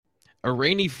A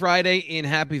rainy Friday in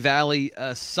Happy Valley,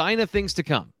 a sign of things to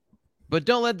come. But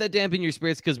don't let that dampen your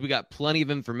spirits because we got plenty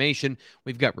of information.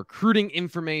 We've got recruiting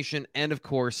information and, of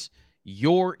course,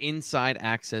 your inside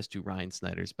access to Ryan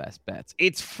Snyder's best bets.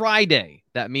 It's Friday.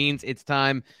 That means it's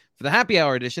time for the happy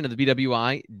hour edition of the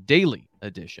BWI Daily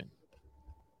edition.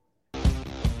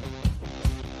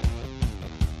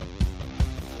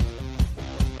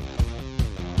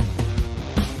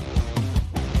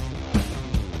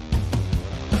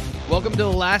 Welcome to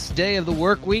the last day of the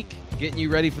work week, getting you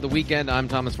ready for the weekend. I'm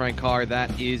Thomas Frank Carr.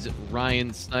 That is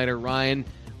Ryan Snyder. Ryan,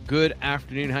 good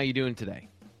afternoon. How you doing today?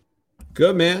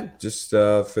 Good, man. Just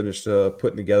finished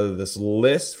putting together this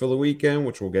list for the weekend,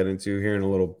 which we'll get into here in a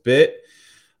little bit.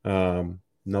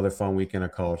 Another fun weekend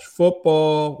of college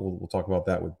football. We'll talk about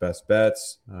that with best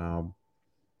bets.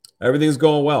 Everything's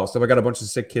going well. So I got a bunch of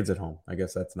sick kids at home. I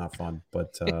guess that's not fun,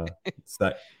 but it's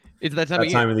that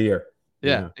time of the year.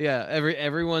 Yeah.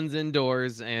 Everyone's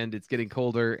indoors, and it's getting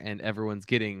colder, and everyone's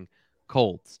getting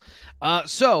colds.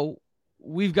 So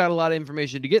we've got a lot of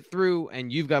information to get through,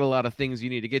 and you've got a lot of things you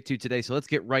need to get to today. So let's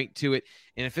get right to it.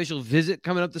 An official visit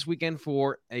coming up this weekend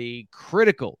for a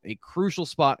crucial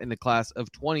spot in the class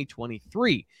of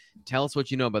 2023. Tell us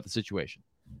what you know about the situation.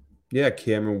 Yeah,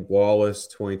 Cameron Wallace,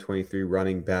 2023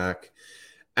 running back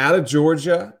out of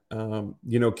Georgia.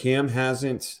 Cam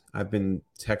hasn't. I've been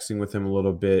texting with him a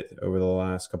little bit over the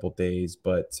last couple of days,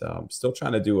 but still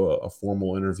trying to do a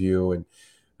formal interview.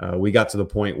 And we got to the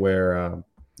point where,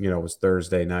 it was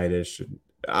Thursday night-ish.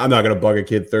 I'm not going to bug a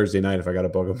kid Thursday night if I got to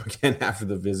bug him again after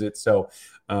the visit. So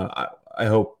I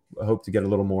hope to get a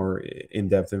little more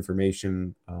in-depth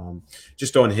information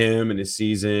just on him and his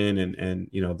season and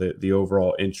the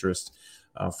overall interest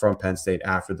from Penn State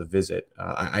after the visit.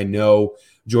 I know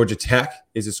Georgia Tech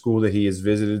is a school that he has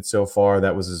visited so far.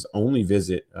 That was his only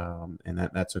visit, and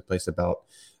that took place about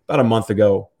a month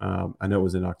ago. I know it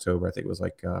was in October. I think it was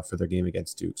for their game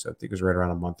against Duke, so I think it was right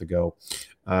around a month ago.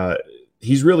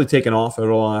 He's really taken off over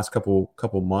the last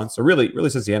couple months, or really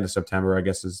since the end of September, I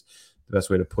guess is the best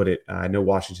way to put it. I know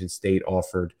Washington State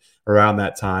offered around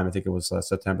that time. I think it was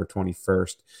September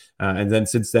 21st. And then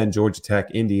since then, Georgia Tech,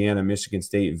 Indiana, Michigan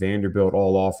State, Vanderbilt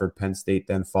all offered. Penn State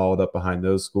then followed up behind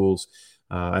those schools.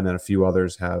 And then a few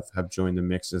others have joined the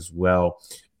mix as well.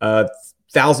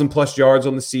 1,000+ yards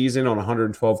on the season on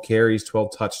 112 carries,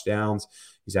 12 touchdowns.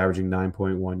 He's averaging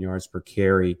 9.1 yards per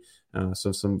carry.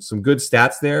 So some good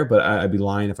stats there, but I'd be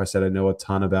lying if I said I know a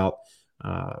ton about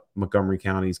Montgomery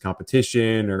County's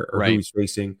competition or who he's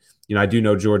facing. I do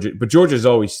know Georgia, but Georgia's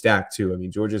always stacked too. I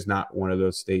mean, Georgia's not one of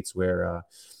those states where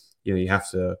you have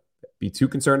to be too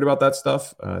concerned about that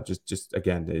stuff. Just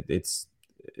again, it's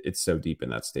so deep in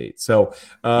that state. So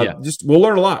we'll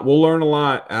learn a lot. We'll learn a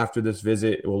lot after this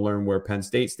visit. We'll learn where Penn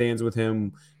State stands with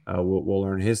him. We'll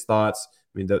learn his thoughts.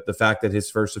 I mean, the fact that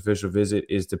his first official visit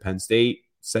is to Penn State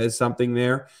says something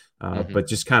there. But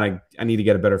just kind of, I need to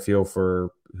get a better feel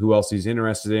for who else he's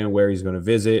interested in, where he's going to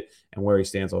visit, and where he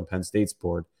stands on Penn State's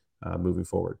board moving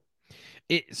forward.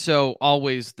 So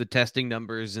always the testing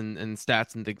numbers and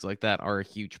stats and things like that are a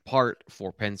huge part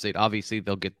for Penn State. Obviously,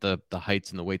 they'll get the heights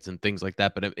and the weights and things like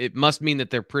that, but it must mean that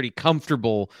they're pretty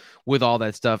comfortable with all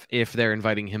that stuff if they're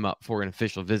inviting him up for an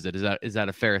official visit. Is that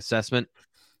a fair assessment?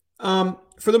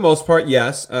 For the most part,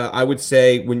 yes. I would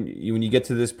say when you get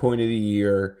to this point of the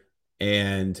year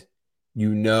and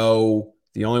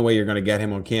the only way you're going to get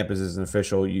him on campus is an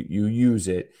official, you use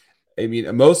it. I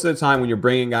mean, most of the time when you're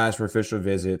bringing guys for official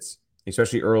visits,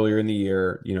 especially earlier in the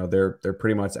year, they're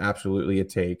pretty much absolutely a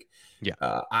take.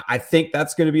 Yeah. I think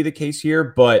that's going to be the case here,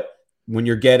 but when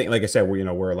you're getting, like I said,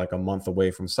 we're like a month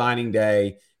away from signing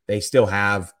day. They still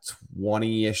have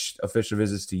 20-ish official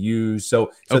visits to use.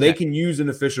 So they can use an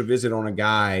official visit on a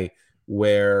guy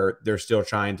where they're still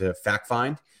trying to fact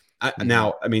find.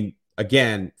 Now, I mean,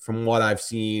 again, from what I've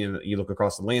seen, you look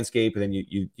across the landscape and then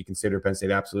you consider Penn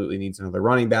State absolutely needs another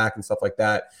running back and stuff like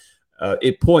that.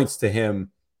 It points to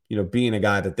him, being a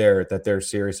guy that they're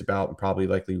serious about and probably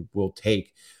likely will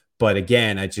take. But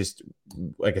again,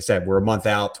 like I said, we're a month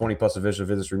out, 20+ official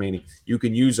visits remaining. You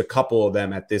can use a couple of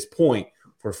them at this point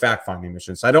for fact-finding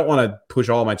missions. So I don't want to push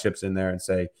all my chips in there and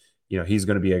say, he's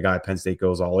going to be a guy Penn State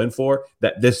goes all in for.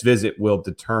 That this visit will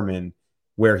determine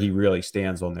where he really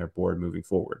stands on their board moving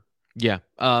forward. Yeah.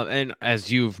 And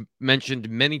as you've mentioned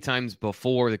many times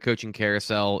before, the coaching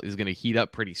carousel is going to heat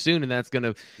up pretty soon, and that's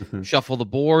going to shuffle the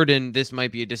board. And this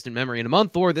might be a distant memory in a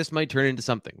month, or this might turn into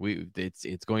something.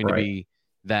 It's going to be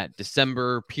that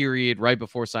December period right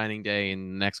before signing day,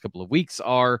 and the next couple of weeks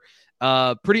are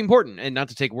pretty important. And not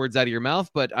to take words out of your mouth,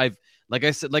 but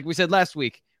like we said last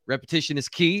week, repetition is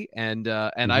key, and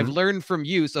I've learned from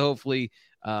you. So hopefully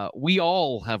We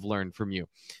all have learned from you.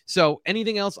 So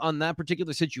anything else on that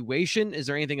particular situation? Is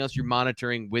there anything else you're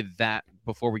monitoring with that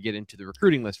before we get into the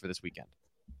recruiting list for this weekend?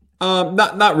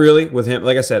 Not really with him.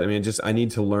 Like I said, I mean, I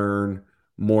need to learn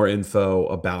more info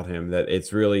about him. That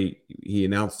it's really, he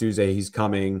announced Tuesday he's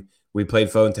coming. We played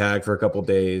phone tag for a couple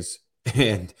days,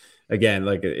 and again,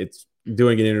 like it's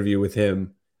doing an interview with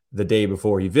him the day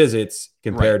before he visits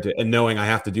compared to, and knowing I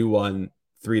have to do one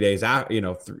 3 days out,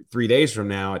 3 days from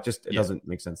now, it doesn't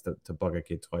make sense to bug a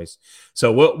kid twice.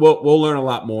 So we'll learn a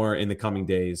lot more in the coming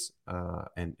days,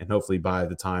 and hopefully by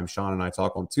the time Sean and I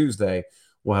talk on Tuesday,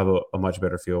 we'll have a much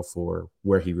better feel for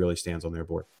where he really stands on their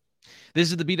board. This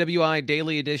is the BWI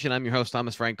Daily Edition. I'm your host,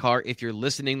 Thomas Frank Carr. If you're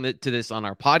listening to this on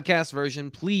our podcast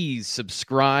version, please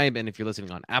subscribe. And if you're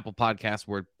listening on Apple Podcasts,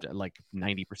 where like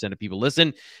 90% of people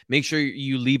listen, make sure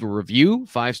you leave a review.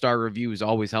 5-star review is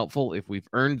always helpful if we've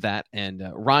earned that. And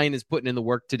Ryan is putting in the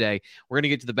work today. We're going to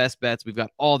get to the best bets. We've got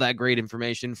all that great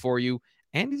information for you.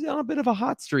 And he's on a bit of a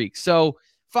hot streak. So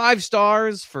 5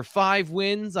 stars for 5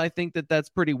 wins. I think that's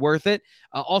pretty worth it.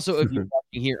 Also, if you're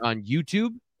watching here on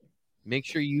YouTube, make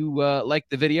sure you like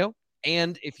the video.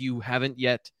 And if you haven't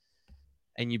yet,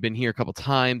 and you've been here a couple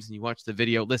times and you watch the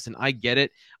video, listen, I get it.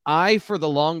 I, for the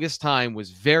longest time, was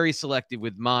very selective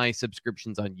with my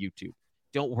subscriptions on YouTube.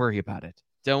 Don't worry about it.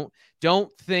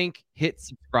 Don't think hit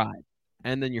subscribe.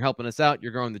 And then you're helping us out.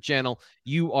 You're growing the channel.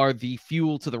 You are the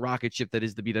fuel to the rocket ship that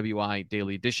is the BWI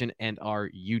Daily Edition and our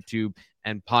YouTube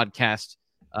and podcast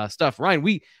stuff. Ryan,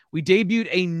 we debuted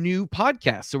a new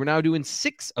podcast, so we're now doing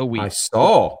 6 a week. I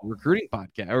saw recruiting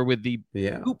podcast, or with the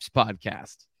Hoops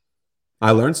podcast.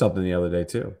 I learned something the other day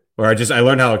too, or I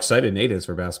learned how excited Nate is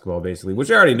for basketball, basically,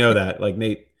 which I already know that. Like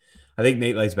I think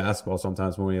Nate likes basketball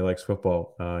sometimes more than he likes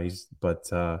football. But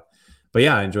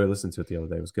yeah, I enjoyed listening to it the other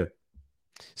day. It was good.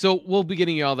 So we'll be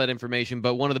getting you all that information,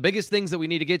 but one of the biggest things that we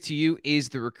need to get to you is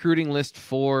the recruiting list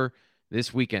for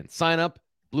this weekend. Sign up.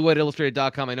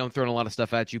 BlueWhiteIllustrated.com. I know I'm throwing a lot of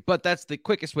stuff at you, but that's the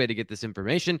quickest way to get this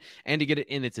information and to get it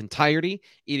in its entirety.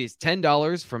 It is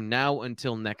 $10 from now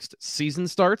until next season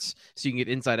starts, so you can get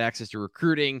inside access to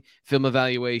recruiting, film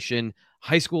evaluation,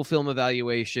 high school film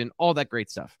evaluation, all that great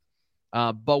stuff.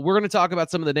 But we're going to talk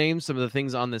about some of the names, some of the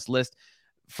things on this list.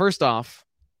 First off,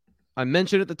 I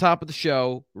mentioned at the top of the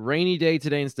show, rainy day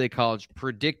today in State College,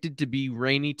 predicted to be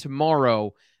rainy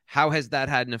tomorrow. How has that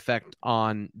had an effect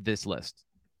on this list?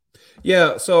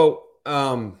 Yeah, so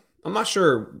I'm not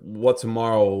sure what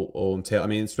tomorrow will entail. I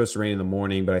mean, it's supposed to rain in the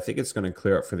morning, but I think it's going to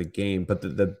clear up for the game. But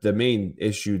the main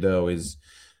issue, though, is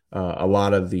a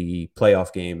lot of the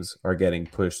playoff games are getting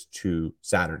pushed to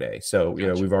Saturday. So,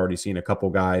 we've already seen a couple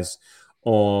guys,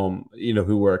 who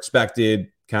were expected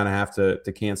kind of have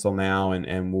to cancel now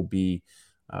and will be,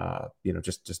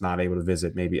 just not able to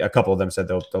visit. Maybe a couple of them said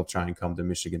they'll try and come to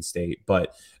Michigan State,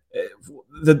 but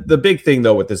the big thing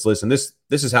though with this list, and this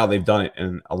is how they've done it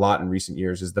in a lot in recent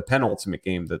years, is the penultimate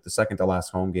game, the second to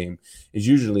last home game, is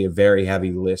usually a very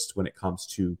heavy list when it comes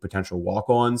to potential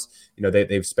walk-ons.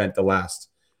 They've spent the last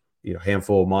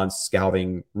handful of months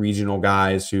scouting regional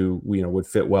guys who would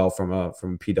fit well from a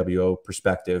PWO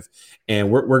perspective,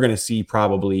 and we're going to see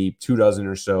probably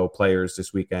 24 or so players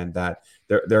this weekend that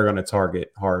they're going to target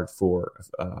hard for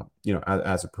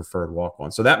as a preferred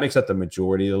walk-on. So that makes up the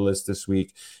majority of the list this week.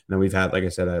 And then we've had, like I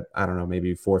said, I don't know,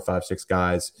 maybe 4, 5, 6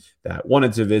 guys that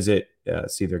wanted to visit,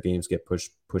 see their games get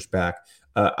pushed back.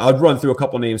 I'll run through a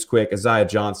couple names quick. Isaiah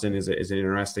Johnson is an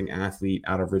interesting athlete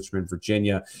out of Richmond,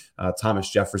 Virginia. Thomas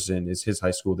Jefferson is his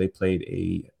high school. They played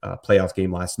a playoff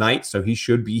game last night, so he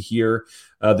should be here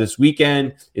this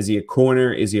weekend. Is he a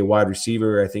corner? Is he a wide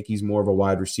receiver? I think he's more of a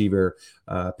wide receiver.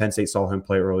 Penn State saw him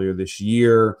play earlier this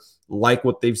year. Like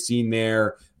what they've seen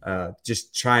there.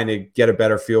 Just trying to get a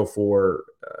better feel for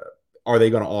are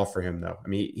they going to offer him, though? I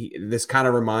mean, this kind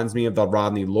of reminds me of the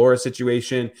Rodney Laura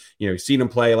situation. You've seen him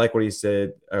play, like what he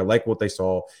said, or like what they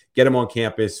saw. Get him on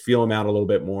campus, feel him out a little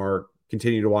bit more,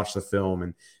 continue to watch the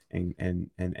film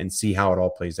and see how it all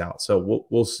plays out. So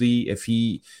we'll see if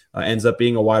he ends up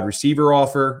being a wide receiver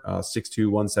offer, 6'2",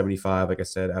 175, like I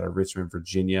said, out of Richmond,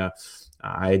 Virginia.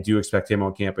 I do expect him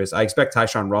on campus. I expect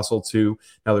Tyshawn Russell, too,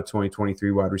 another 2023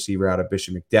 wide receiver out of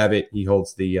Bishop McDevitt. He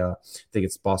holds the, I think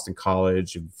it's Boston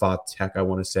College and Va Tech, I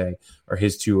want to say, are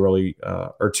his two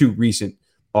recent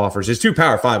offers. His 2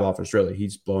 Power 5 offers, really.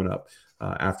 He's blown up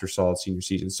after solid senior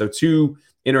season. So 2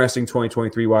 interesting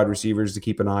 2023 wide receivers to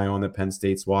keep an eye on that Penn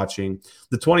State's watching.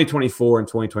 The 2024 and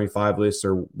 2025 lists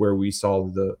are where we saw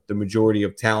the majority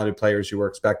of talented players who were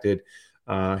expected,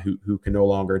 who can no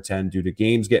longer attend due to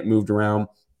games getting moved around.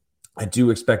 I do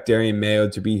expect Darian Mayo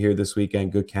to be here this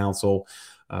weekend. Good counsel.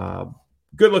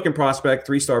 Good-looking prospect,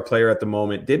 3-star player at the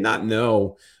moment. Did not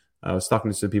know I was talking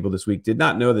to some people this week, did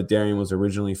not know that Darian was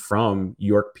originally from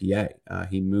York, PA.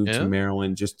 He moved to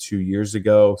Maryland just 2 years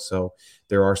ago, so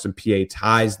there are some PA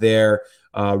ties there.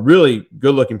 Really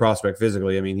good-looking prospect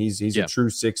physically. I mean, he's a true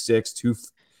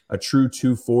 6'6", a true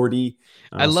 240.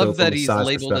 I love that he's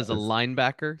labeled as a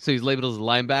linebacker. So he's labeled as a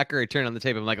linebacker. I turn on the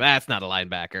tape. I'm like, that's not a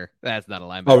linebacker. That's not a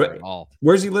linebacker at all.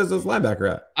 Where's he lives as a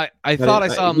linebacker at? I thought I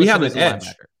saw him. We have an edge.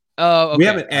 Oh, okay. We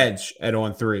have an edge at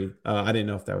On3. I didn't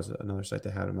know if that was another site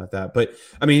that had him at that. But,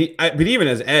 I mean, but even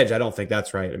as edge, I don't think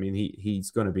that's right. I mean,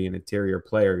 he's going to be an interior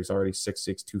player. He's already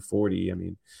 6'6", 240. I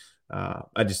mean,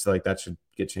 I just feel like that should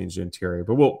get changed to interior.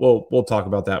 But we'll talk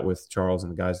about that with Charles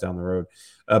and the guys down the road.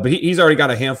 But he's already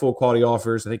got a handful of quality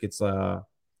offers. I think it's right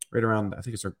around, I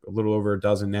think it's a little over a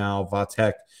dozen now.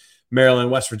 Vatech,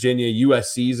 Maryland, West Virginia,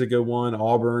 USC is a good one.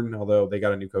 Auburn, although they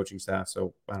got a new coaching staff,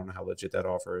 so I don't know how legit that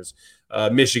offer is.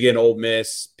 Michigan, Ole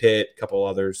Miss, Pitt, a couple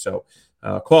others. So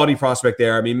quality prospect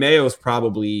there. I mean, Mayo is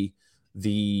probably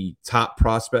the top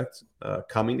prospect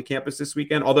coming to campus this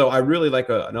weekend, although I really like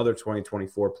another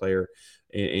 2024 player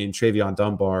in Travion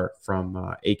Dunbar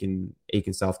from Aiken,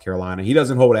 South Carolina. He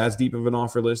doesn't hold as deep of an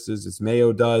offer list as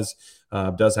Mayo does.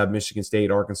 Does have Michigan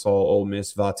State, Arkansas, Ole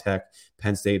Miss, Vatech,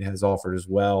 Penn State has offered as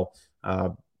well.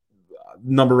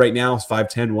 Number right now is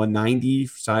 5'10", 190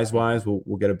 size-wise.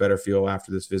 We'll get a better feel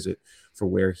after this visit for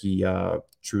where he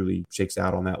truly shakes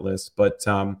out on that list. But,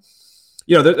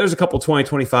 there's a couple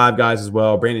 2025 guys as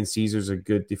well. Brandon Caesar's a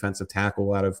good defensive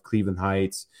tackle out of Cleveland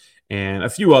Heights, and a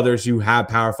few others who have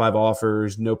Power 5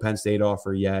 offers, no Penn State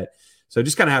offer yet. So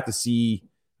just kind of have to see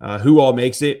who all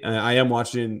makes it. I am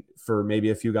watching for maybe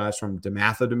a few guys from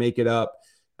DeMatha to make it up.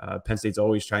 Penn State's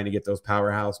always trying to get those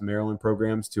powerhouse Maryland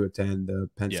programs to attend the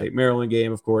Penn State-Maryland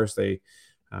game. Of course, they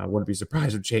wouldn't be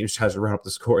surprised if James tries to run up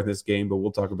the score in this game, but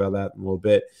we'll talk about that in a little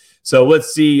bit. So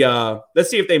let's see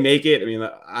if they make it. I mean,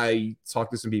 I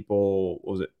talked to some people,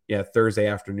 what was it? Yeah, Thursday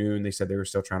afternoon. They said they were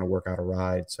still trying to work out a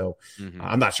ride. So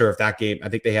I'm not sure if that game, I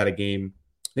think they had a game.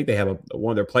 I think they have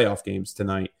one of their playoff games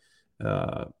tonight.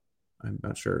 I'm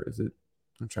not sure.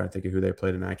 I'm trying to think of who they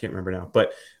play tonight. I can't remember now.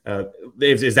 But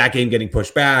is that game getting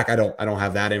pushed back? I don't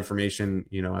have that information,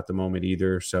 at the moment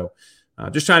either. So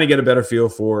just trying to get a better feel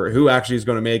for who actually is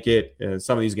going to make it.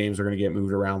 Some of these games are going to get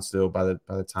moved around still by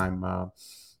the time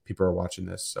people are watching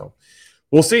this. So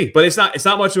we'll see. But it's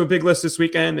not much of a big list this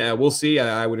weekend. We'll see.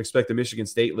 I would expect the Michigan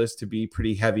State list to be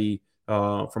pretty heavy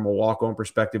from a walk-on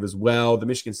perspective as well. The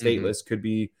Michigan State list could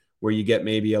be where you get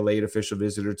maybe a late official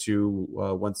visit or two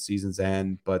once seasons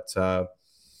end. But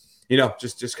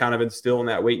just kind of still in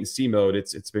that wait and see mode.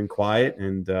 It's been quiet,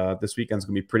 and this weekend's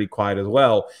going to be pretty quiet as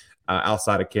well,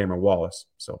 outside of Cameron Wallace.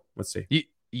 So let's see.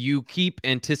 You keep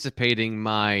anticipating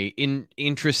my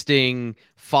interesting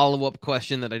follow-up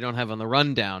question that I don't have on the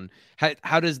rundown.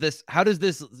 How does this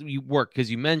work? Because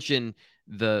you mentioned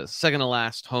the second to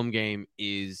last home game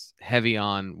is heavy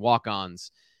on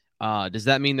walk-ons. Does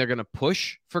that mean they're going to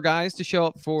push for guys to show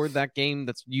up for that game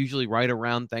that's usually right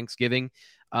around Thanksgiving?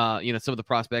 Some of the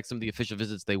prospects, some of the official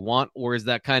visits they want, or is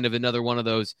that kind of another one of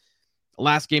those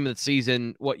last game of the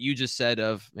season, what you just said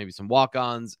of maybe some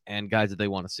walk-ons and guys that they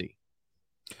want to see?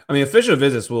 I mean, official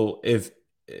visits if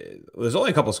there's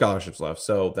only a couple scholarships left,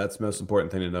 so that's the most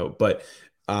important thing to note. But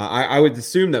I would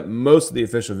assume that most of the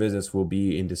official visits will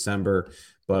be in December,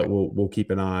 but we'll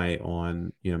keep an eye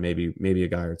on, maybe a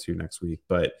guy or two next week.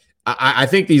 But I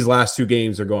think these last two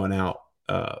games are going out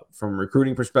from a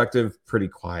recruiting perspective, pretty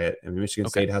quiet. I mean, Michigan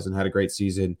State hasn't had a great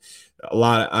season.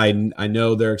 I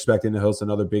know they're expecting to host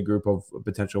another big group of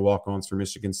potential walk-ons for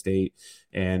Michigan State.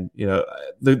 And,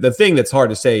 the thing that's hard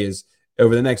to say is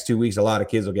over the next 2 weeks, a lot of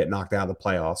kids will get knocked out of the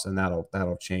playoffs, and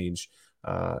that'll change.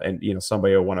 And,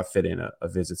 somebody will want to fit in a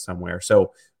visit somewhere.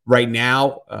 So right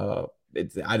now,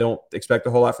 I don't expect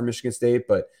a whole lot from Michigan State,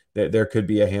 but there could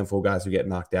be a handful of guys who get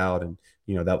knocked out. And,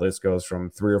 that list goes from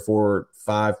 3 or 4 or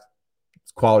 5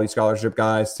 quality scholarship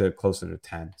guys to closer to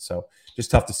 10. So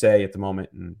just tough to say at the moment,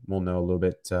 and we'll know a little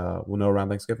bit. We'll know around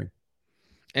Thanksgiving.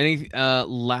 Any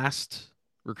last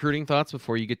recruiting thoughts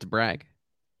before you get to brag?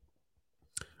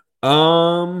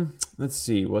 Let's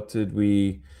see.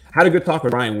 Had a good talk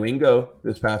with Ryan Wingo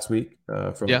this past week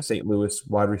from St. Louis,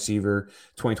 wide receiver,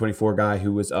 2024 guy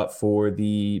who was up for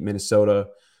the Minnesota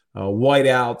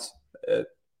whiteout.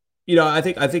 I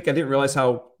think I didn't realize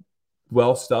how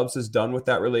well Stubbs has done with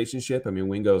that relationship. I mean,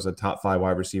 Wingo is a top 5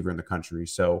 wide receiver in the country,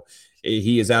 so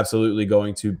he is absolutely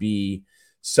going to be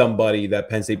somebody that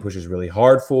Penn State pushes really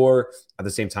hard for. At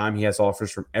the same time, he has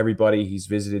offers from everybody. He's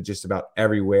visited just about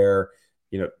everywhere.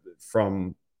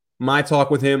 From my talk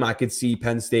with him, I could see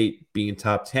Penn State being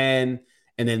top 10,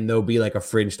 and then they'll be like a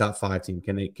fringe top 5 team.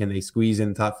 Can they squeeze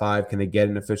in top 5? Can they get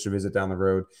an official visit down the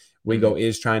road? Wingo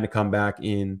is trying to come back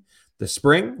in the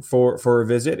spring for a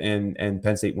visit, and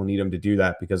Penn State will need him to do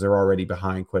that because they're already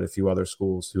behind quite a few other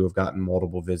schools who have gotten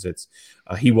multiple visits.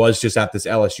 He was just at this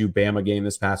LSU Bama game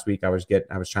this past week. I was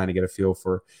trying to get a feel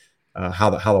for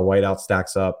how the whiteout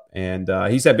stacks up, and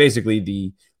he said basically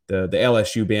the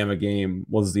LSU Bama game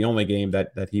was the only game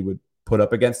that he would put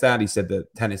up against that. He said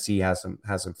that Tennessee has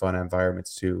some fun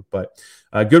environments too, but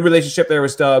a good relationship there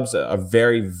with Stubbs, a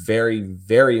very, very,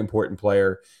 very important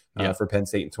player for Penn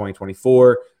State in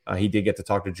 2024. He did get to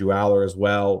talk to Drew Aller as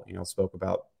well. Spoke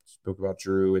about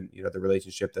Drew and the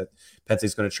relationship that Penn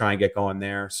State's going to try and get going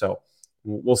there. So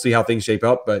we'll see how things shape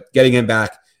up. But getting him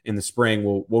back in the spring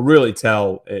will really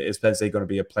tell, is Penn State going to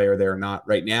be a player there or not.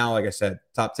 Right now, like I said,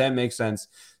 top 10 makes sense.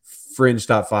 Fringe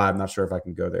top 5, not sure if I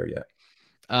can go there yet.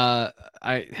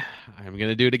 I'm going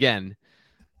to do it again.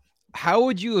 How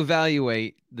would you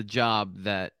evaluate the job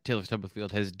that Taylor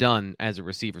Stubblefield has done as a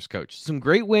receivers coach? Some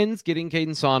great wins, getting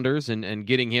Caden Saunders and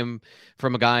getting him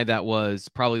from a guy that was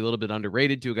probably a little bit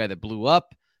underrated to a guy that blew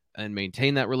up and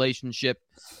maintained that relationship,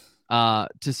 to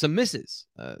some misses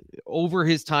over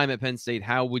his time at Penn State.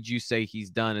 How would you say he's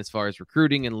done as far as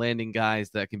recruiting and landing guys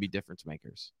that can be difference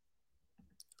makers?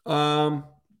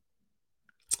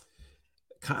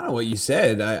 Kind of what you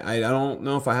said. I don't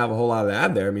know if I have a whole lot to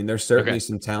add there. I mean, there's certainly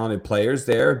some talented players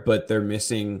there, but they're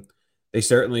missing. They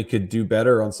certainly could do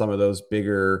better on some of those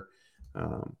bigger,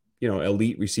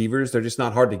 elite receivers. They're just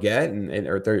not hard to get,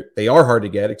 or they are hard to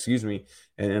get. Excuse me,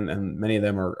 and many of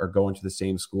them are going to the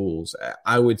same schools.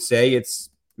 I would say it's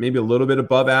maybe a little bit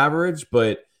above average,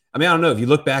 but I mean, I don't know. If you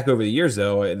look back over the years,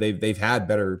 though, they've had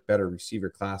better receiver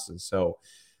classes. So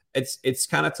it's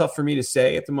kind of tough for me to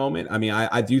say at the moment. I mean,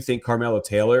 I do think Carmelo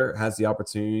Taylor has the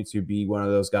opportunity to be one of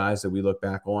those guys that we look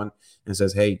back on and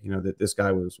says, hey, that this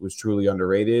guy was truly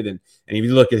underrated. And if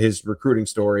you look at his recruiting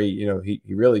story,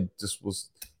 he really just was.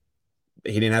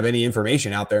 He didn't have any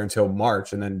information out there until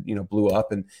March, and then blew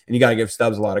up. And you got to give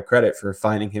Stubbs a lot of credit for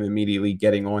finding him immediately,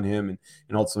 getting on him,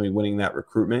 and ultimately winning that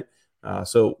recruitment.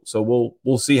 So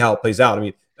we'll see how it plays out. I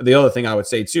mean, the other thing I would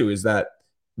say too is that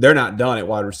they're not done at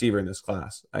wide receiver in this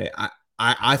class.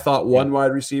 I thought one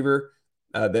wide receiver.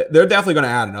 They're definitely going to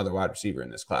add another wide receiver in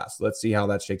this class. Let's see how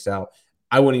that shakes out.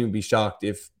 I wouldn't even be shocked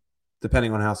if,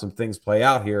 depending on how some things play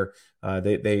out here,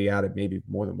 they added maybe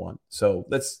more than one. So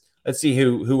let's see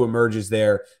who emerges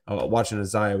there. Watching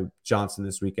Isaiah Johnson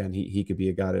this weekend, he could be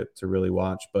a guy to really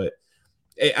watch. But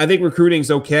I think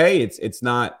recruiting's okay. It's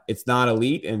not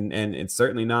elite, and it's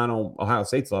certainly not on Ohio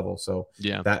State's level. So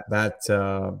I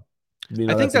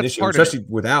think that's an issue, especially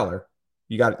with Aller.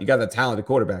 You got a talented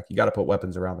quarterback. You got to put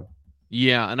weapons around him.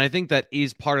 Yeah, and I think that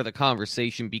is part of the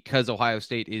conversation because Ohio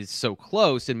State is so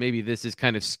close, and maybe this is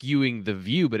kind of skewing the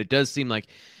view, but it does seem like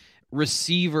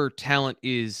receiver talent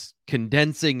is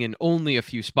condensing in only a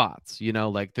few spots.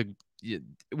 Like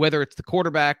whether it's the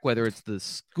quarterback, whether it's the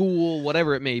school,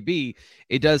 whatever it may be,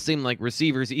 it does seem like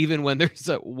receivers, even when there's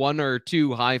one or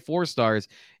two high 4-stars,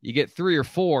 you get 3 or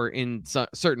 4 in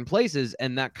certain places,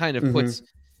 and that kind of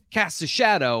casts a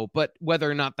shadow. But whether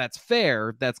or not that's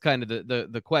fair, that's kind of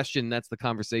the question. That's the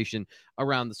conversation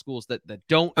around the schools that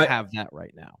don't have that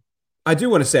right now. I do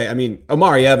want to say, I mean,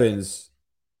 Omari Evans,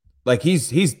 like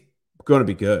he's going to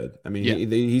be good. I mean,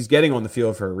 he's getting on the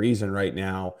field for a reason right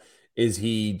now. Is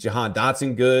he Jahan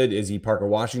Dotson good? Is he Parker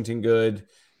Washington good?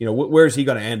 Where is he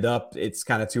going to end up? It's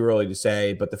kind of too early to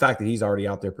say, but the fact that he's already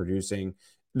out there producing,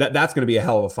 that's going to be a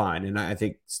hell of a find. And I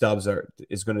think Stubbs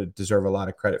is going to deserve a lot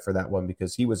of credit for that one,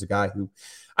 because he was a guy who,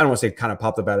 I don't want to say kind of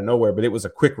popped up out of nowhere, but it was a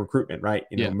quick recruitment, right?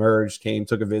 Merged, came,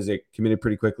 took a visit, committed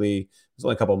pretty quickly. It was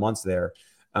only a couple of months there.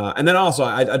 And then also,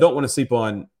 I don't want to sleep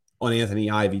on Anthony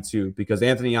Ivy too, because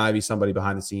Anthony Ivy, somebody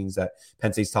behind the scenes that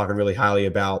Penn State's talking really highly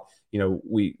about.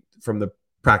 From the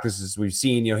practices we've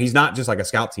seen, he's not just like a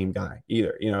scout team guy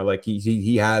either. Like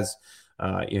he has,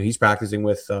 he's practicing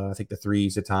with I think the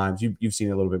threes at times. You've seen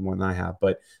it a little bit more than I have,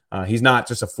 but he's not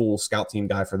just a full scout team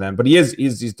guy for them. But he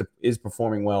is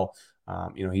performing well.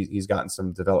 He's gotten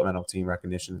some developmental team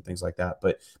recognition and things like that.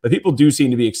 But people do seem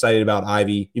to be excited about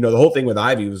Ivy. The whole thing with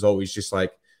Ivy was always just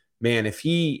like, man, if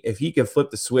he can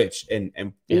flip the switch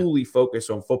and fully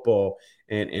focus on football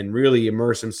and really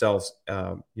immerse himself,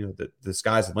 the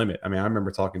sky's the limit. I mean, I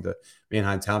remember talking to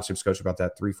Manheim Township's coach about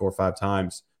that 3, 4, 5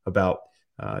 times about,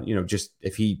 just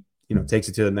if he, takes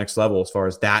it to the next level as far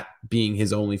as that being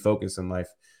his only focus in life,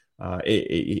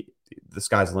 the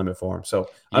sky's the limit for him. So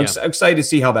I'm excited to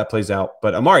see how that plays out.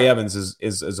 But Amari Evans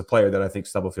is a player that I think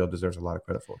Stubblefield deserves a lot of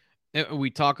credit for. We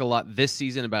talk a lot this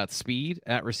season about speed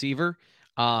at receiver.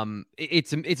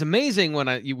 It's amazing when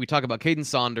we talk about Caden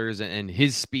Saunders and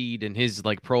his speed and his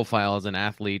like profile as an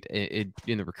athlete in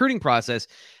the recruiting process,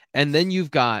 and then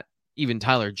you've got even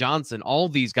Tyler Johnson. All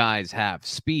these guys have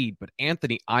speed, but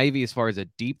Anthony Ivy, as far as a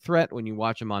deep threat, when you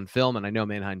watch him on film, and I know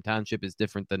Manheim Township is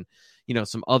different than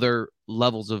some other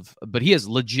levels of, but he has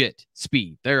legit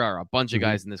speed. There are a bunch of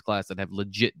guys in this class that have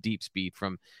legit deep speed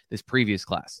from this previous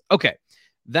class. Okay.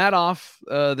 That off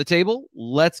the table,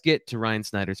 let's get to Ryan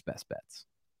Snyder's best bets.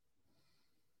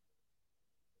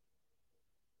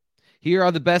 Here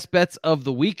are the best bets of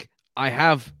the week. I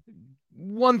have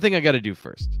one thing I got to do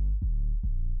first.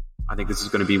 I think this is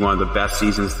going to be one of the best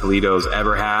seasons Toledo's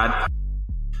ever had.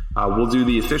 We'll do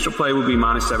the official play will be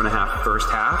 -7.5 first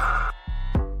half.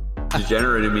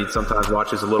 Degenerate in me sometimes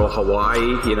watches a little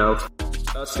Hawaii,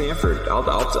 Stanford.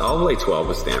 I'll lay 12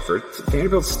 with Stanford.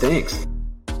 Vanderbilt stinks.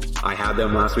 I had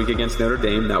them last week against Notre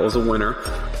Dame. That was a winner.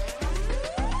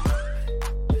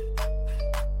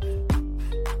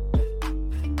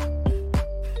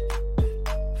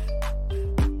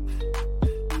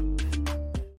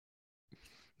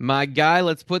 My guy,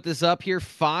 let's put this up here.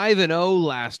 5-0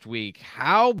 last week.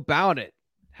 How about it?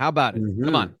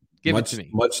 Come on, give it to me.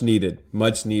 Much needed.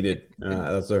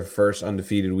 That's our first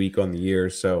undefeated week on the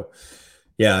year. So,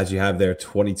 yeah, as you have there,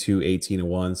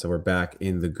 22-18-1. So we're back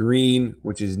in the green,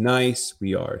 which is nice.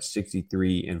 We are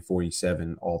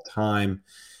 63-47 all time.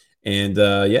 And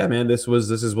yeah, man, this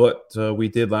is what we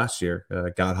did last year.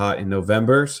 Got hot in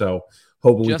November, so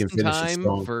hoping we can finish it strong. Just in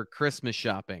time for Christmas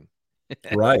shopping.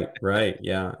 Right,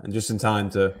 yeah, and just in time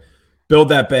to build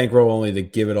that bankroll, only to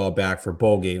give it all back for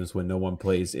bowl games when no one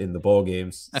plays in the bowl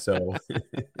games. So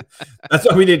that's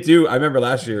what we did too. I remember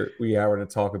last year we were going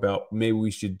to talk about maybe we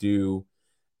should do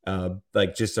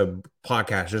like just a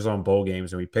podcast just on bowl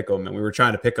games, and we pick them, and we were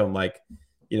trying to pick them like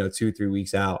 2-3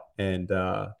 weeks out, and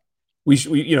we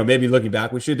maybe looking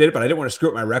back we should have did it, but I didn't want to screw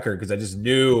up my record because I just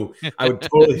knew I would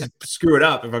totally screw it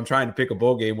up if I'm trying to pick a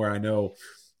bowl game where I know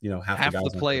half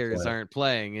the players aren't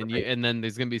playing, and right. And then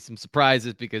there's going to be some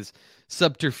surprises because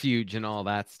subterfuge and all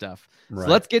that stuff. Right.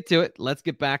 So let's get to it. Let's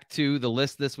get back to the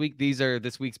list this week. These are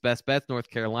this week's best bets: North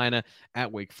Carolina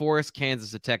at Wake Forest,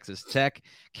 Kansas at Texas Tech,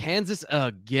 Kansas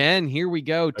again. Here we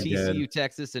go. TCU,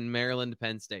 Texas, and Maryland,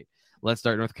 Penn State. Let's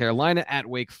start North Carolina at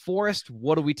Wake Forest.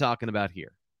 What are we talking about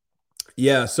here?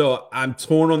 Yeah, so I'm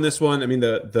torn on this one. I mean,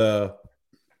 the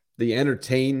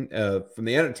from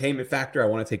the entertainment factor, I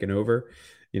want to take an over.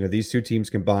 These two teams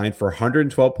combined for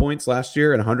 112 points last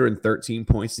year and 113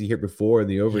 points the year before, and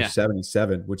the over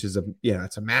 77, which is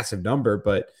it's a massive number,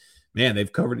 but man,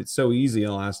 they've covered it so easy in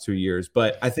the last 2 years.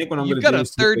 But I think what I'm going to do is got a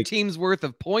third team's worth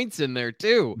of points in there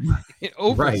too,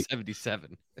 over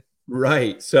 77.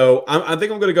 Right. So I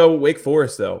think I'm going to go Wake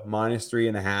Forest though,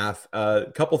 -3.5.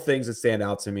 A couple things that stand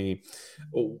out to me.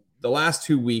 The last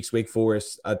 2 weeks, Wake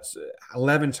Forest,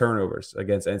 11 turnovers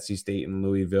against NC State and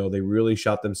Louisville. They really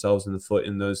shot themselves in the foot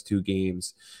in those two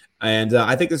games. And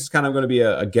I think this is kind of going to be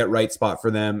a get-right spot for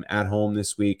them at home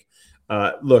this week.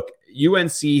 Look,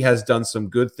 UNC has done some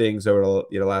good things over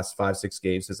the last 5-6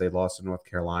 games since they lost to North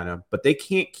Carolina, but they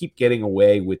can't keep getting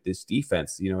away with this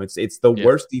defense. It's the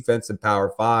worst defense in Power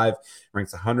 5,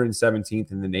 ranks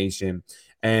 117th in the nation.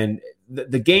 And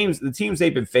the teams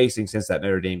they've been facing since that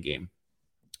Notre Dame game,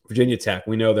 Virginia Tech,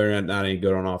 we know they're not any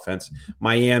good on offense.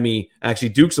 Miami, actually,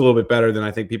 Duke's a little bit better than I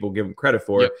think people give them credit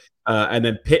for. Yep. And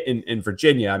then Pitt and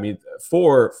Virginia. I mean,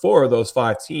 four of those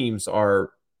 5 teams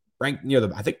are ranked near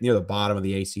the bottom of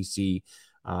the ACC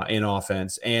in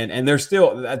offense, and they're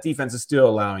still, that defense is still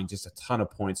allowing just a ton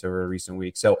of points over a recent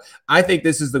week. So I think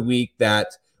this is the week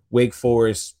that Wake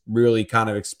Forest really kind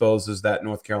of exposes that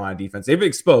North Carolina defense. They've been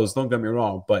exposed, don't get me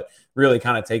wrong, but really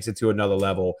kind of takes it to another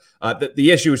level.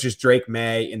 The issue is just Drake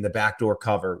May in the backdoor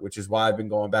cover, which is why I've been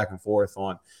going back and forth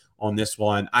on this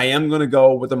one. I am going to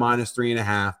go with a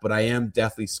 -3.5, but I am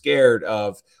definitely scared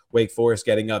of Wake Forest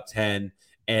getting up 10.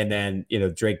 And then,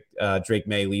 Drake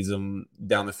May leads them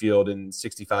down the field in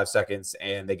 65 seconds,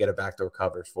 and they get a backdoor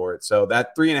coverage for it. So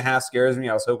that 3.5 scares me.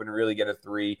 I was hoping to really get a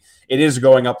 3. It is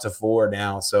going up to 4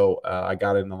 now, so I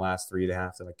got it in the last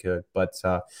 3.5 that I could. But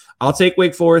I'll take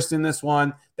Wake Forest in this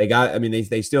one.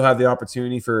 They still have the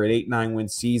opportunity for an 8-9 win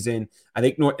season. I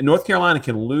think North Carolina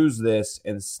can lose this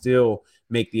and still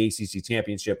make the ACC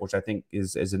championship, which I think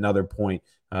is another point.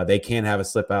 They can have a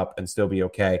slip up and still be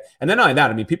okay. And then not only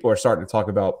that, people are starting to talk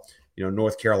about,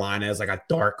 North Carolina as like a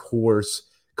dark horse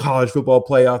college football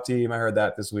playoff team. I heard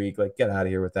that this week. Like, get out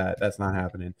of here with that. That's not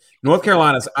happening. North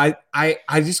Carolina's, I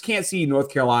just can't see North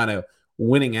Carolina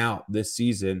winning out this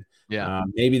season. Yeah.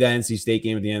 Maybe that NC State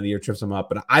game at the end of the year trips them up,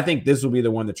 but I think this will be the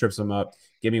one that trips them up.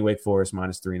 Give me Wake Forest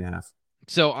 -3.5.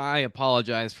 So I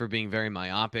apologize for being very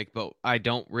myopic, but I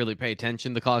don't really pay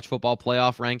attention to college football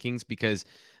playoff rankings because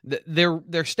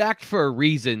they're stacked for a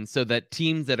reason, so that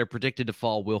teams that are predicted to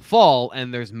fall will fall,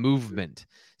 and there's movement.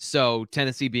 So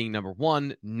Tennessee being number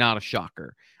one, not a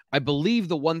shocker. I believe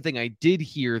the one thing I did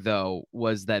hear, though,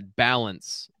 was that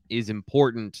balance is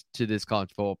important to this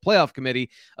college football playoff committee,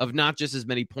 of not just as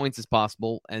many points as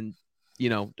possible. And,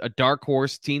 a dark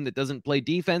horse team that doesn't play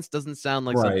defense doesn't sound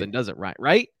like something does it right,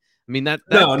 right? I mean, that's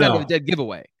kind of a dead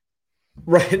giveaway.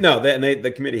 Right. No,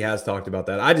 the committee has talked about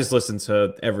that. I just listen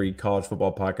to every college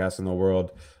football podcast in the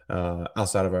world,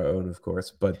 outside of our own, of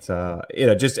course. But,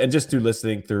 just through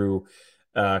listening through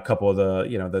a couple of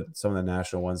some of the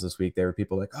national ones this week, there were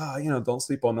people like, don't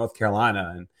sleep on North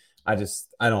Carolina. And I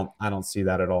don't see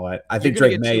that at all. I think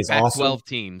Drake May is awesome. 12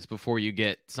 teams before you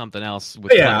get something else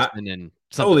with Clemson and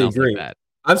something else like that.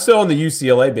 I'm still on the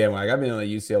UCLA bandwagon. I've been on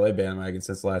the UCLA bandwagon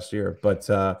since last year, but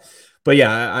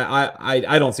yeah,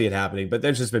 I don't see it happening. But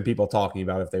there's just been people talking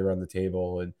about if they run the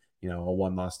table and a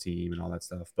 1-loss team and all that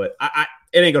stuff. But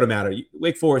it ain't gonna matter.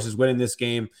 Wake Forest is winning this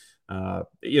game.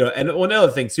 And one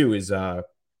other thing too is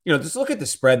just look at the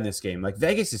spread in this game. Like,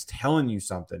 Vegas is telling you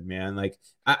something, man. Like,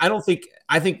 I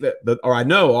think that I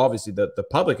know obviously the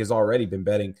public has already been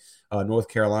betting North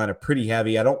Carolina pretty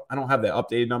heavy. I don't have the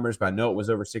updated numbers, but I know it was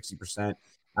over 60%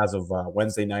 as of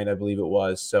Wednesday night, I believe it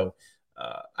was. So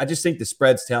I just think the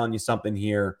spread's telling you something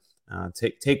here.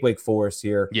 Take Wake Forest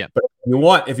here. Yeah. But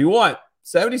if you want,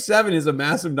 77 is a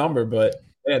massive number, but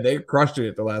man, they crushed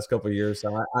it the last couple of years.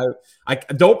 So I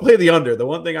don't play the under. The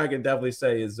one thing I can definitely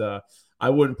say is I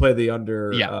wouldn't play the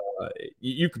under. Yeah.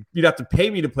 You'd have to pay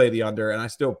me to play the under, and I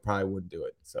still probably wouldn't do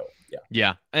it. So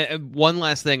yeah. One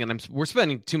last thing, and we're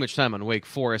spending too much time on Wake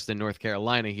Forest and North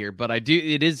Carolina here, but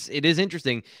it is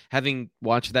interesting having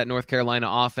watched that North Carolina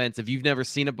offense. If you've never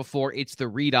seen it before, it's the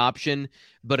read option.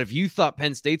 But if you thought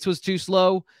Penn State's was too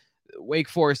slow, Wake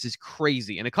Forest is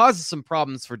crazy, and it causes some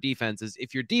problems for defenses.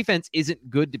 If your defense isn't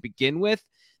good to begin with,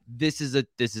 this is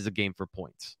a game for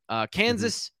points.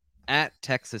 Kansas at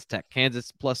Texas Tech.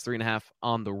 Kansas plus 3.5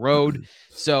 on the road.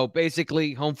 So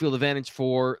basically, home field advantage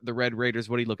for the Red Raiders.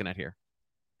 What are you looking at here?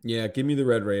 Yeah, give me the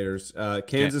Red Raiders.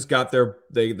 Kansas got their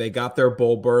they got their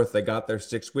bowl berth. They got their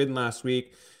 6th win last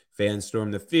week. Fans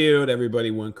stormed the field.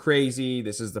 Everybody went crazy.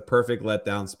 This is the perfect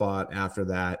letdown spot after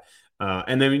that.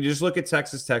 And then when you just look at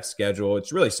Texas Tech's schedule,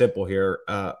 it's really simple here.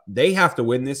 They have to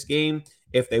win this game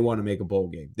if they want to make a bowl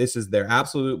game. This is their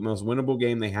absolute most winnable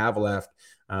game they have left.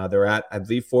 They're at, I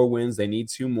believe, 4 wins. They need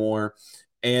 2 more.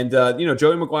 And,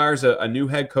 Joey McGuire's a new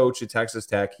head coach at Texas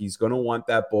Tech. He's going to want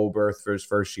that bowl berth for his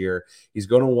first year. He's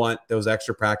going to want those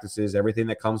extra practices, everything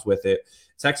that comes with it.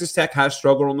 Texas Tech has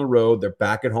struggled on the road. They're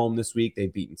back at home this week.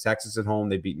 They've beaten Texas at home.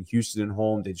 They've beaten Houston at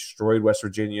home. They destroyed West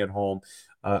Virginia at home.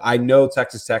 I know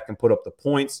Texas Tech can put up the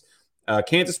points.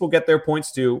 Kansas will get their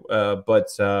points too, but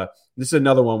this is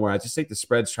another one where I just think the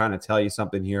spread's trying to tell you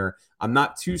something here. I'm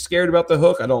not too scared about the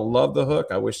hook. I don't love the hook.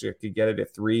 I wish I could get it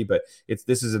at 3, but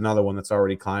this is another one that's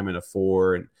already climbing a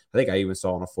 4, and I think I even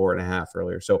saw on a 4.5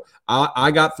 earlier. So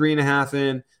I got 3.5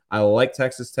 in. I like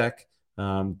Texas Tech,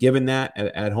 given that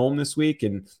at home this week,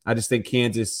 and I just think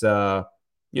Kansas.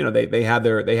 They had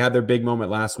their big moment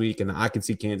last week, and I can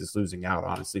see Kansas losing out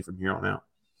honestly from here on out.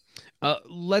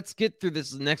 Let's get through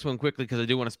this next one quickly because I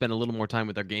do want to spend a little more time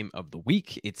with our game of the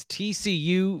week. It's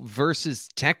TCU versus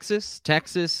Texas.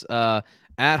 Texas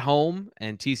at home,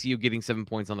 and TCU getting 7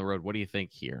 points on the road. What do you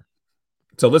think here?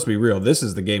 So let's be real. This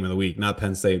is the game of the week, not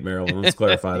Penn State-Maryland. Let's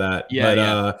clarify that.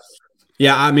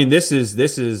 Yeah. I mean, this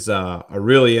is a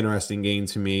really interesting game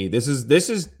to me. This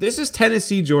is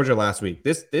Tennessee, Georgia last week.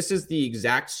 This is the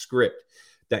exact script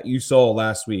that you saw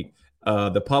last week.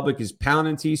 The public is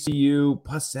pounding TCU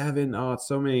 +7. Oh, it's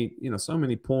so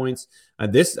many points. I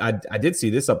did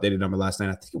see this updated number last night.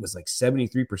 I think it was like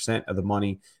 73% of the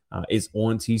money is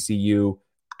on TCU.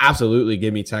 Absolutely,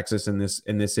 give me Texas in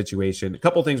this situation. A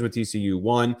couple things with TCU.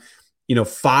 One,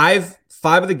 five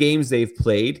of the games they've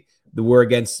played were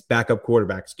against backup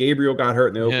quarterbacks. Gabriel got hurt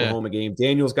in the Oklahoma game.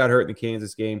 Daniels got hurt in the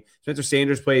Kansas game. Spencer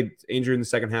Sanders played injured in the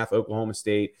second half. Oklahoma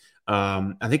State.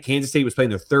 I think Kansas State was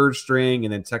playing their 3rd string,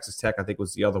 and then Texas Tech, I think,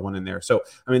 was the other one in there. So,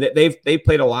 I mean, they've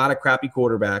played a lot of crappy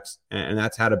quarterbacks, and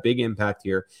that's had a big impact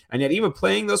here. And yet, even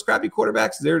playing those crappy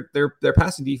quarterbacks, their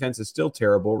passing defense is still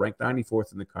terrible, ranked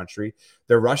 94th in the country.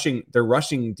 Their rushing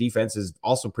defense is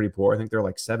also pretty poor. I think they're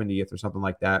like 70th or something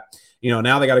like that.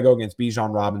 Now they got to go against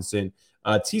Bijan Robinson.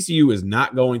 TCU is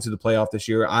not going to the playoff this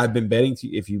year. I've been betting,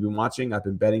 if you've been watching, I've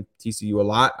been betting TCU a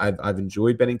lot. I've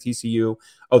enjoyed betting TCU.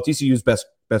 TCU's best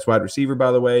wide receiver,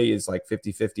 by the way, is like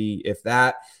 50-50, if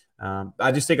that.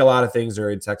 I just think a lot of things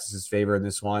are in Texas's favor in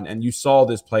this one. And you saw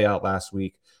this play out last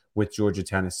week with Georgia,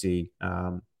 Tennessee.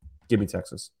 Give me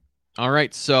Texas. All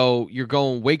right. So you're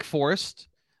going Wake Forest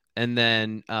and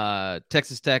then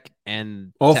Texas Tech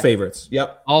and all favorites.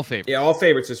 Yep. All favorites. Yeah, all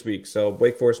favorites this week. So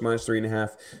Wake Forest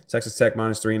 -3.5, Texas Tech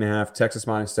 -3.5, Texas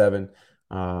 -7.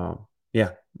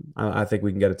 I think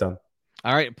we can get it done.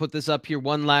 All right. Put this up here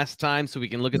one last time so we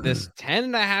can look at this.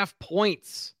 10.5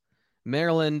 points.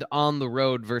 Maryland on the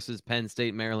road versus Penn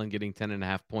State. Maryland getting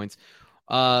 10.5 points.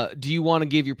 Do you want to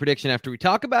give your prediction after we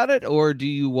talk about it, or do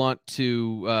you want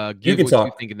to give what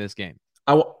you think in this game?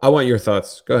 I want your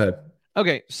thoughts. Go ahead.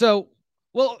 Okay, so,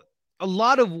 a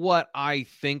lot of what I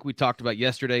think we talked about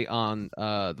yesterday on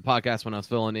the podcast when I was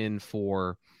filling in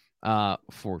for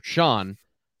Sean,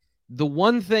 the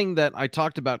one thing that I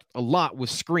talked about a lot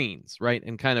was screens, right?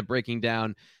 And kind of breaking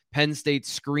down Penn State's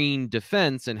screen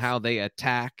defense and how they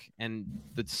attack and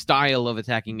the style of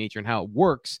attacking nature and how it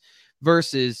works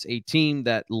versus a team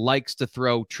that likes to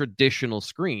throw traditional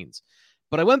screens.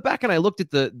 But I went back and I looked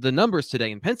at the numbers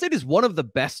today, and Penn State is one of the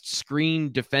best screen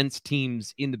defense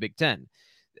teams in the Big Ten.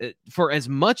 For as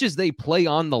much as they play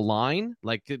on the line,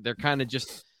 like they're kind of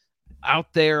just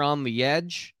out there on the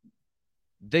edge,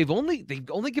 they've only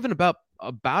given about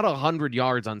 100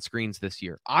 yards on screens this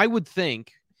year. I would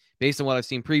think, based on what I've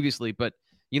seen previously, but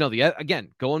again,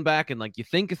 going back and like you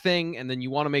think a thing and then you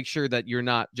want to make sure that you're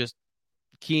not just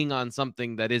keying on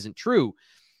something that isn't true.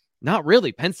 Not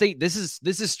really. Penn State, this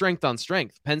is strength on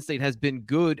strength. Penn State has been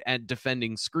good at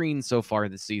defending screens so far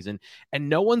this season, and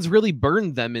no one's really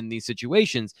burned them in these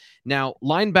situations. Now,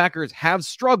 linebackers have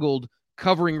struggled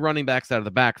covering running backs out of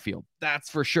the backfield.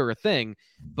 That's for sure a thing.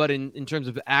 But in terms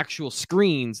of actual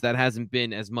screens, that hasn't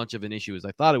been as much of an issue as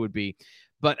I thought it would be.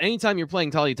 But anytime you're playing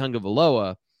Taulia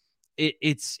Tagovailoa,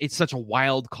 it's such a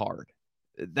wild card.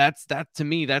 That to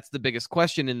me, that's the biggest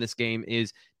question in this game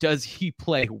is, does he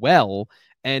play well?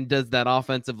 And does that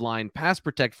offensive line pass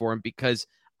protect for him? Because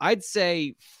I'd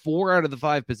say 4 out of the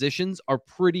 5 positions are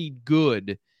pretty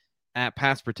good at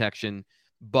pass protection.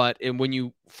 But when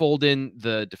you fold in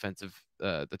the defensive,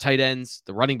 the tight ends,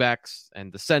 the running backs,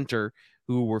 and the center,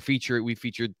 who we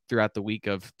featured throughout the week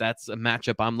of, that's a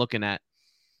matchup I'm looking at.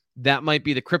 That might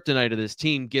be the kryptonite of this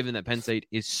team, given that Penn State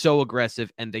is so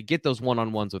aggressive and they get those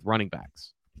one-on-ones with running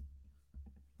backs.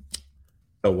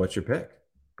 So what's your pick?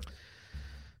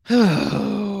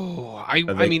 I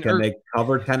mean, can they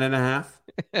cover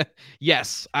 10.5?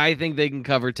 Yes, I think they can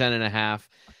cover 10.5.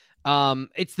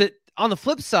 It's that on the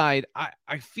flip side,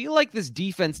 I feel like this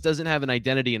defense doesn't have an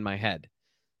identity in my head.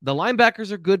 The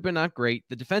linebackers are good, but not great.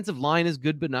 The defensive line is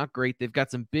good, but not great. They've got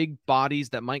some big bodies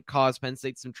that might cause Penn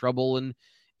State some trouble in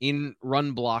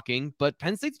run blocking, but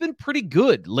Penn State's been pretty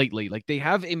good lately. Like, they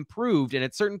have improved. And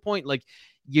at a certain point, like,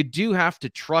 you do have to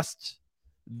trust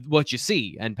what you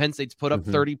see. And Penn State's put up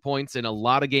 30 points in a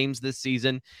lot of games this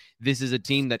season. This is a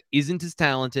team that isn't as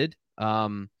talented.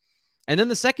 And then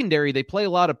the secondary, they play a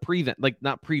lot of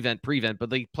not prevent, but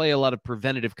they play a lot of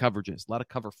preventative coverages, a lot of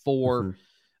cover 4.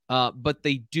 But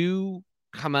they do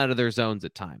come out of their zones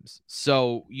at times.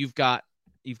 So you've got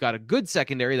a good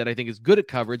secondary that I think is good at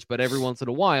coverage, but every once in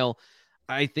a while,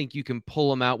 I think you can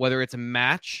pull them out, whether it's a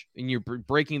match and you're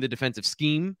breaking the defensive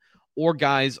scheme, or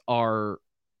guys are,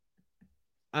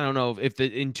 I don't know if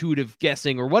the intuitive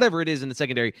guessing or whatever it is in the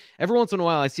secondary. Every once in a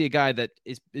while, I see a guy that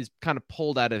is kind of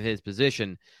pulled out of his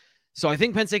position. So I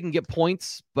think Penn State can get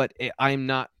points, but I'm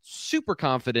not super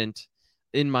confident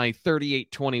in my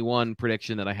 38-21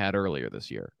 prediction that I had earlier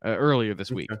this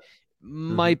week.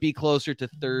 Might be closer to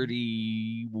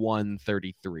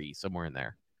 31-33, somewhere in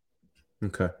there.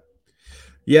 Okay.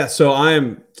 Yeah, so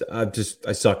I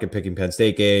suck at picking Penn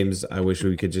State games. I wish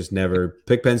we could just never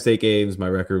pick Penn State games. My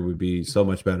record would be so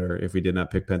much better if we did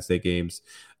not pick Penn State games.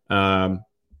 I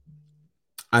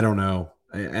don't know.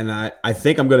 And I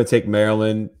think I'm going to take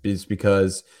Maryland is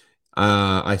because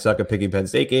I suck at picking Penn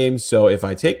State games. So if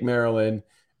I take Maryland,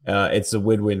 it's a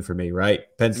win-win for me, right?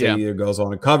 Penn State either goes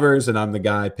on and covers, and I'm the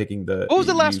guy picking the. What was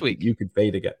it last week? You could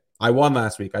fade again. I won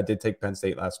last week. I did take Penn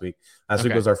State last week. Last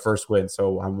week was our first win,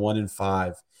 so I'm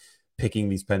 1-5 picking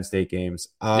these Penn State games.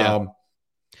 My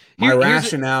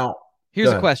rationale.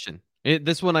 Here's a question.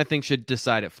 This one I think should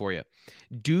decide it for you.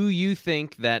 Do you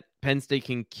think that Penn State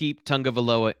can keep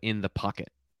Tagovailoa in the pocket?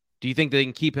 Do you think they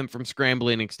can keep him from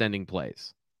scrambling and extending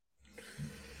plays?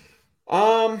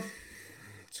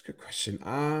 It's a good question.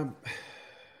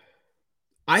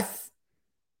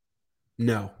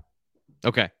 No.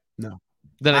 Okay. No.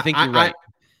 Then I think you're right.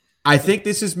 I think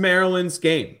this is Maryland's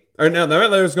game. Or no,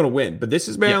 Maryland's going to win, but this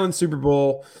is Maryland's Super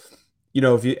Bowl. You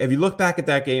know, if you look back at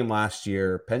that game last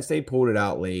year, Penn State pulled it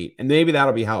out late, and maybe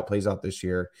that'll be how it plays out this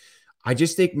year. I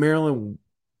just think Maryland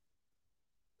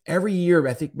every year,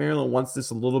 I think Maryland wants this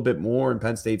a little bit more, and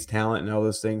Penn State's talent and all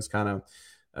those things kind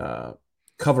of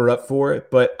cover up for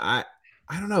it. But I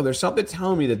don't know. There's something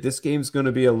telling me that this game's going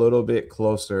to be a little bit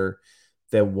closer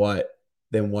than what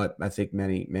I think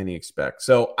many expect.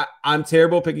 So I'm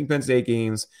terrible picking Penn State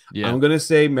games. Yeah. I'm going to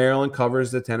say Maryland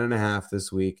covers the 10.5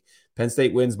 this week. Penn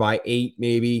State wins by 8,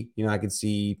 maybe. I can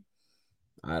see,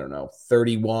 I don't know,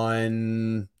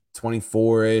 31,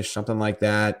 24-ish, something like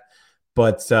that.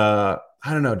 But I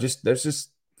don't know. There's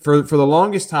just for the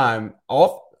longest time,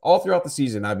 all throughout the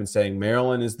season, I've been saying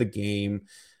Maryland is the game,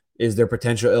 is their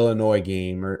potential Illinois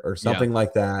game or something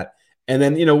like that. And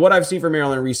then, what I've seen from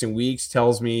Maryland in recent weeks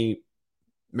tells me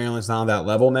Maryland's not on that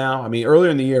level now. I mean,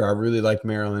 earlier in the year, I really liked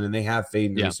Maryland, and they have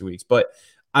faded in recent weeks. But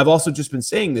I've also just been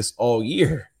saying this all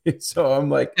year. So I'm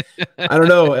like, I don't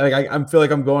know. Like I feel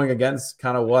like I'm going against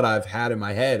kind of what I've had in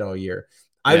my head all year.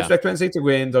 I expect Penn State to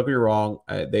win. Don't get me wrong.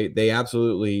 They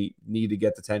absolutely need to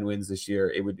get to 10 wins this year.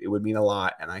 It would mean a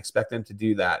lot, and I expect them to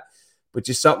do that. But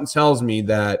just something tells me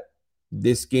that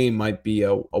this game might be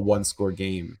a one-score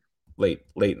game late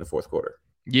in the fourth quarter.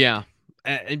 Yeah.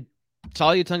 And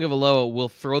Talia Tagovailoa will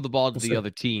throw the ball to the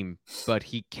other team, but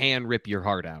he can rip your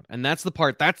heart out. And that's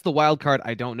the wild card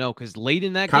I don't know, because late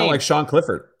in that game... Kind of like Sean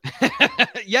Clifford.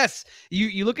 Yes.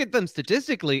 You look at them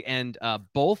statistically, and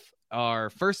both are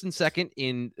first and second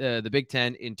in the Big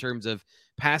Ten in terms of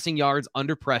passing yards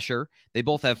under pressure. They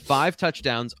both have 5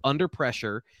 touchdowns under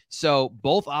pressure. So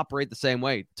both operate the same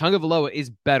way. Tagovailoa is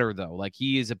better, though. Like,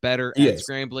 he is better at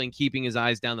scrambling, keeping his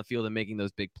eyes down the field, and making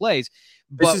those big plays.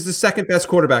 But this is the second best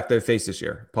quarterback they've faced this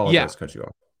year. Apologize, cut you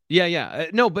off. Yeah.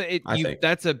 No, but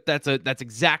that's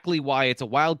exactly why it's a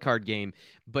wild card game.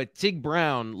 But Tig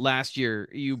Brown last year,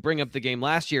 you bring up the game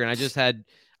last year, and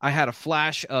I had a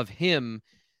flash of him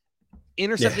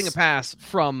intercepting a pass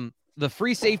from the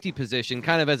free safety position,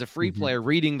 kind of as a free player,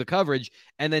 reading the coverage,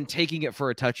 and then taking it for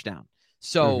a touchdown.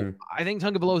 So I think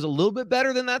Tagovailoa is a little bit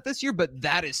better than that this year, but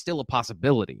that is still a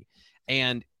possibility.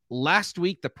 And last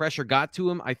week, the pressure got to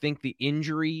him. I think the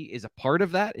injury is a part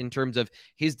of that in terms of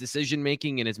his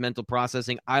decision-making and his mental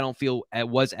processing. I don't feel it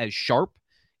was as sharp,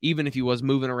 even if he was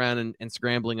moving around and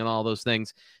scrambling and all those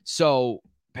things. So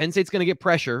Penn State's going to get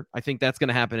pressure. I think that's going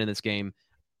to happen in this game.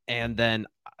 And then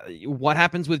what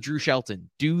happens with Drew Shelton?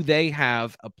 Do they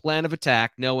have a plan of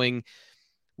attack, knowing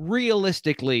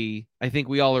realistically, I think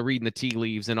we all are reading the tea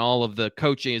leaves, and all of the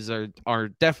coaches are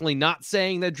definitely not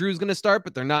saying that Drew's going to start,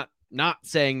 but they're not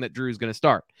saying that Drew's going to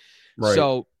start. Right.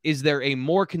 So is there a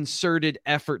more concerted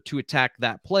effort to attack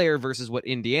that player versus what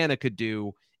Indiana could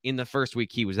do in the first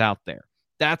week he was out there?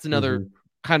 That's another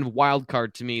kind of wild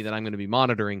card to me that I'm going to be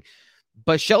monitoring.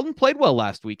 But Shelton played well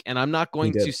last week, and I'm not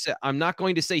going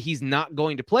to say he's not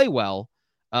going to play well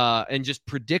and just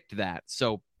predict that.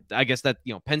 So I guess that,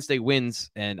 Penn State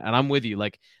wins, and I'm with you.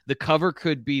 Like, the cover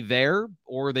could be there,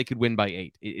 or they could win by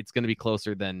 8. It's going to be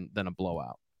closer than a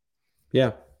blowout.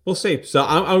 Yeah, we'll see. So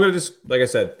I'm going to just, like I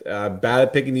said, bad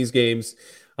at picking these games.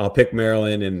 I'll pick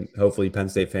Maryland, and hopefully Penn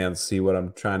State fans see what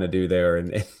I'm trying to do there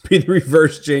and be the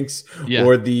reverse jinx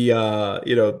or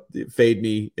the fade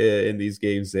me in these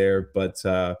games there. But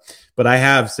I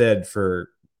have said for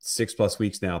 6+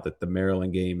 weeks now that the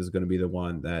Maryland game is going to be the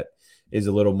one that is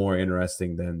a little more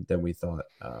interesting than we thought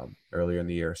earlier in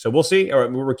the year. So we'll see.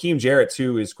 Rakeem Jarrett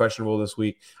too is questionable this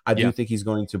week. I do think he's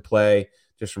going to play,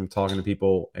 just from talking to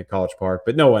people at College Park.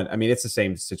 But no one, I mean, it's the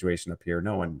same situation up here.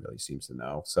 No one really seems to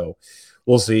know. So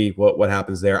we'll see what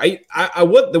happens there. I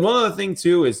would, the one other thing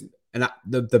too is, and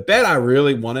the bet I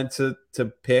really wanted to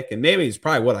pick, and maybe it's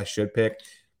probably what I should pick,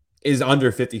 is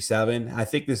under 57. I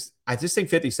just think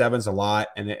 57 is a lot.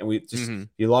 And we just,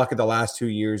 you look at the last 2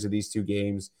 years of these two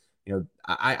games,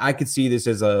 I could see this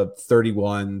as a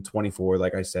 31-24,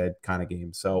 like I said, kind of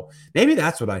game. So maybe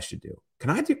that's what I should do.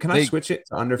 Can I switch it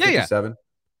to under 57?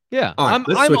 Yeah. Right,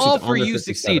 I'm all for you 57.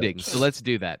 Succeeding. So let's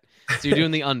do that. So you're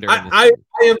doing the under. I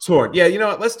am torn. Yeah. You know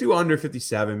what? Let's do under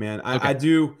 57, man.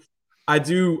 Okay. I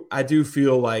do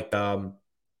feel like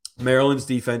Maryland's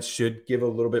defense should give a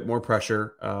little bit more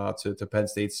pressure to Penn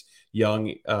State's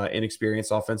young,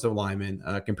 inexperienced offensive linemen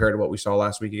compared to what we saw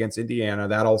last week against Indiana.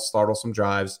 That'll startle some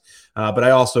drives. But I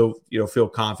also, feel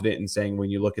confident in saying when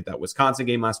you look at that Wisconsin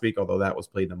game last week, although that was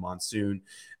played in a monsoon,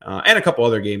 and a couple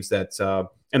other games that,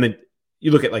 and then you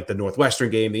look at like the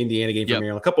Northwestern game, the Indiana game for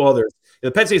Maryland, a couple others.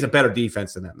 Penn State's a better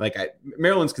defense than them. Like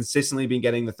Maryland's consistently been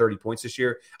getting the 30 points this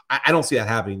year. I don't see that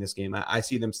happening in this game. I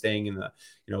see them staying in the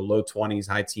low 20s,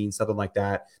 high teens, something like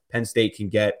that. Penn State can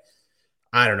get,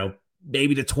 I don't know,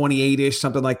 maybe to 28-ish,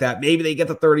 something like that. Maybe they get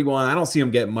to 31. I don't see them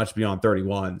getting much beyond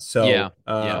 31. So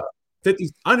 50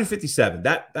 under 57.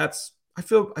 That's I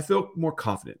feel more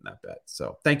confident in that bet.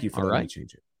 So thank you for letting me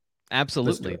change it.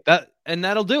 Absolutely.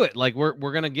 That'll do it. Like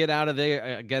we're gonna get out of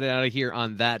here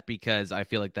on that, because I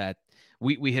feel like that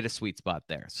we hit a sweet spot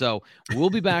there. So we'll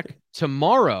be back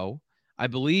tomorrow. I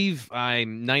believe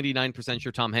I'm 99%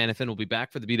 sure Tom Hannafin will be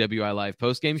back for the BWI Live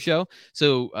postgame show.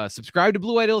 So subscribe to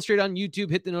Blue White Illustrated on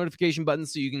YouTube. Hit the notification button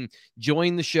so you can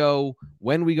join the show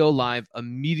when we go live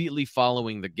immediately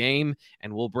following the game,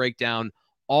 and we'll break down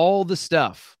all the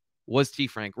stuff. Was T.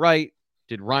 Frank right?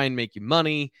 Did Ryan make you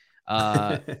money?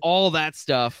 All that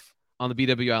stuff on the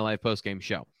BWI Live postgame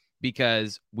show,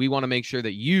 because we want to make sure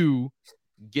that you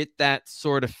get that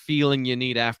sort of feeling you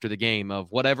need after the game of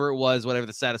whatever it was, whatever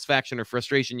the satisfaction or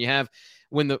frustration you have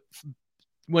when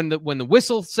the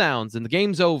whistle sounds and the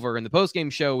game's over and the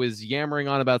postgame show is yammering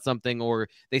on about something, or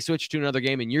they switch to another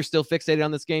game and you're still fixated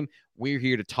on this game. We're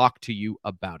here to talk to you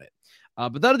about it.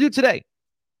 But that'll do it today.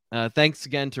 Thanks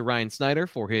again to Ryan Snyder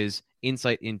for his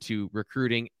insight into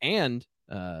recruiting and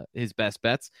his best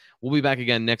bets. We'll be back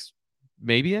again next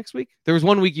week. There was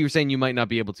 1 week you were saying you might not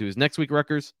be able to. Is next week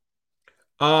Rutgers?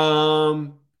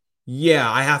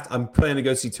 Yeah, I'm planning to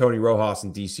go see Tony Rojas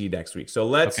in DC next week. So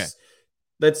let's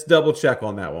double check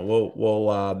on that one.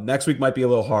 We'll next week might be a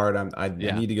little hard. I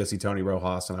need to go see Tony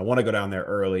Rojas, and I want to go down there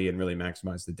early and really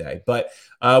maximize the day. But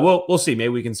we'll see. Maybe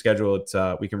we can schedule it.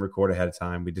 We can record ahead of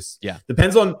time. We just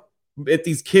depends on if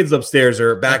these kids upstairs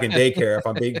are back in daycare. If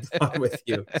I'm being done with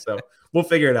you, so we'll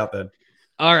figure it out then.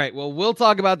 All right. Well, we'll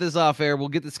talk about this off air. We'll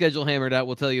get the schedule hammered out.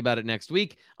 We'll tell you about it next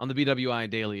week on the BWI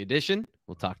Daily Edition.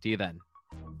 We'll talk to you then.